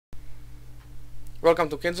Welcome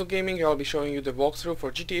to Kenzo Gaming. I'll be showing you the walkthrough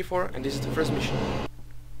for GTA4 and this is the first mission.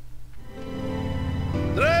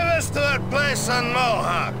 Drive us to that place on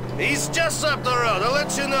Mohawk. He's just up the road. I'll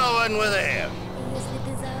let you know when we're there.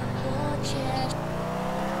 Looking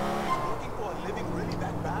for a living really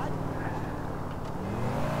that bad?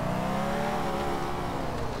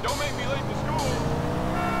 Don't make me late to school.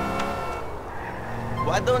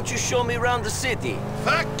 Why don't you show me around the city?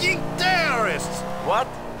 Fucking terrorists! What?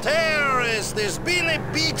 Terrorists! There's been a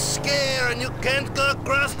big scare and you can't go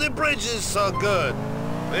across the bridges so good.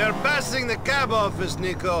 We are passing the cab office,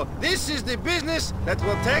 Nico. This is the business that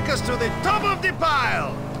will take us to the top of the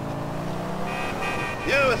pile.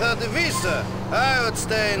 You without the visa, I would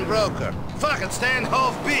stay in broker. Fucking stay in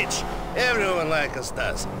Hove Beach. Everyone like us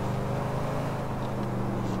does.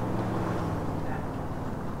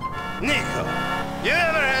 Nico, you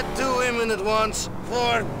ever had two women at once?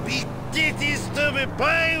 Four big titties to be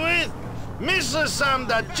playing with? Misle sam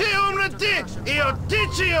da će umreti I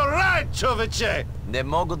otići raj, čoveče! Ne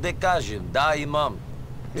mogu da kažem, da imam.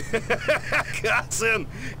 Cousin,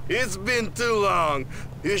 it's been too long.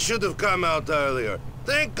 You should have come out earlier.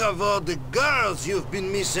 Think of all the girls you've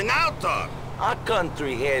been missing out on. Our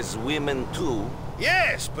country has women too.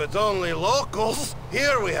 Yes, but only locals.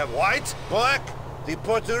 Here we have white, black, the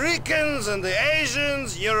Puerto Ricans and the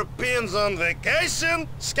Asians, Europeans on vacation,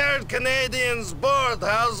 scared Canadians, bored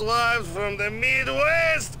housewives from the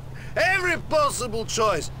Midwest. Every possible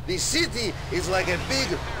choice. The city is like a big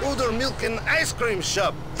udder milk and ice cream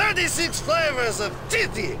shop. 36 flavors of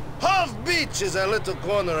titty. Hove Beach is a little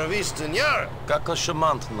corner of Eastern Europe. Kako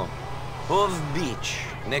šamantno. Hove Beach,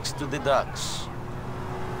 next to the docks.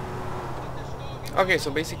 Okay,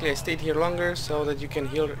 so basically I stayed here longer so that you can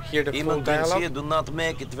hear the full Immigrants dialogue. here do not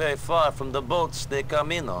make it very far from the boats they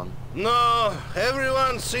come in on. No,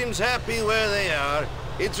 everyone seems happy where they are.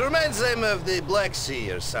 It reminds them of the Black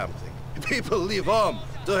Sea or something. People leave home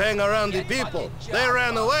to hang around the people they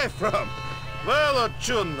ran away from. Well,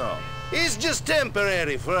 chunno. It's just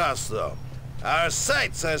temporary for us, though. Our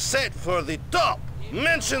sights are set for the top.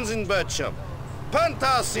 Mansions in Bircham,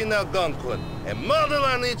 penthouse in Algonquin, a model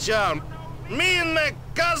on each arm. Me and my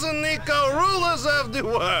cousin Nico, rulers of the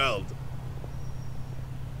world.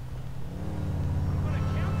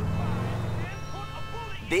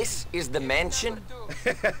 This is the mansion?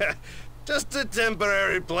 Just a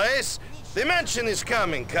temporary place. The mansion is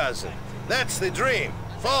coming, cousin. That's the dream.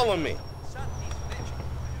 Follow me.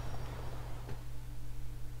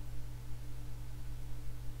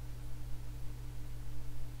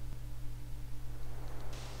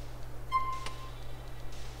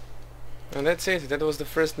 And that's it, that was the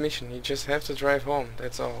first mission. You just have to drive home,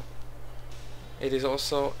 that's all. It is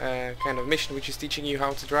also a kind of mission which is teaching you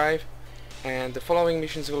how to drive, and the following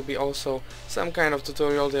missions will be also some kind of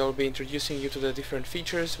tutorial. They will be introducing you to the different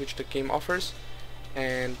features which the game offers,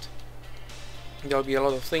 and there will be a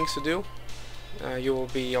lot of things to do. You will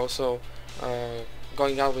be also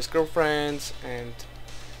going out with girlfriends and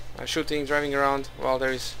shooting, driving around. Well,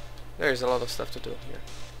 there is a lot of stuff to do here.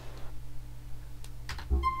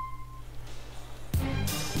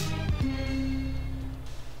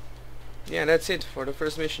 Yeah, that's it for the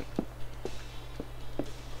first mission.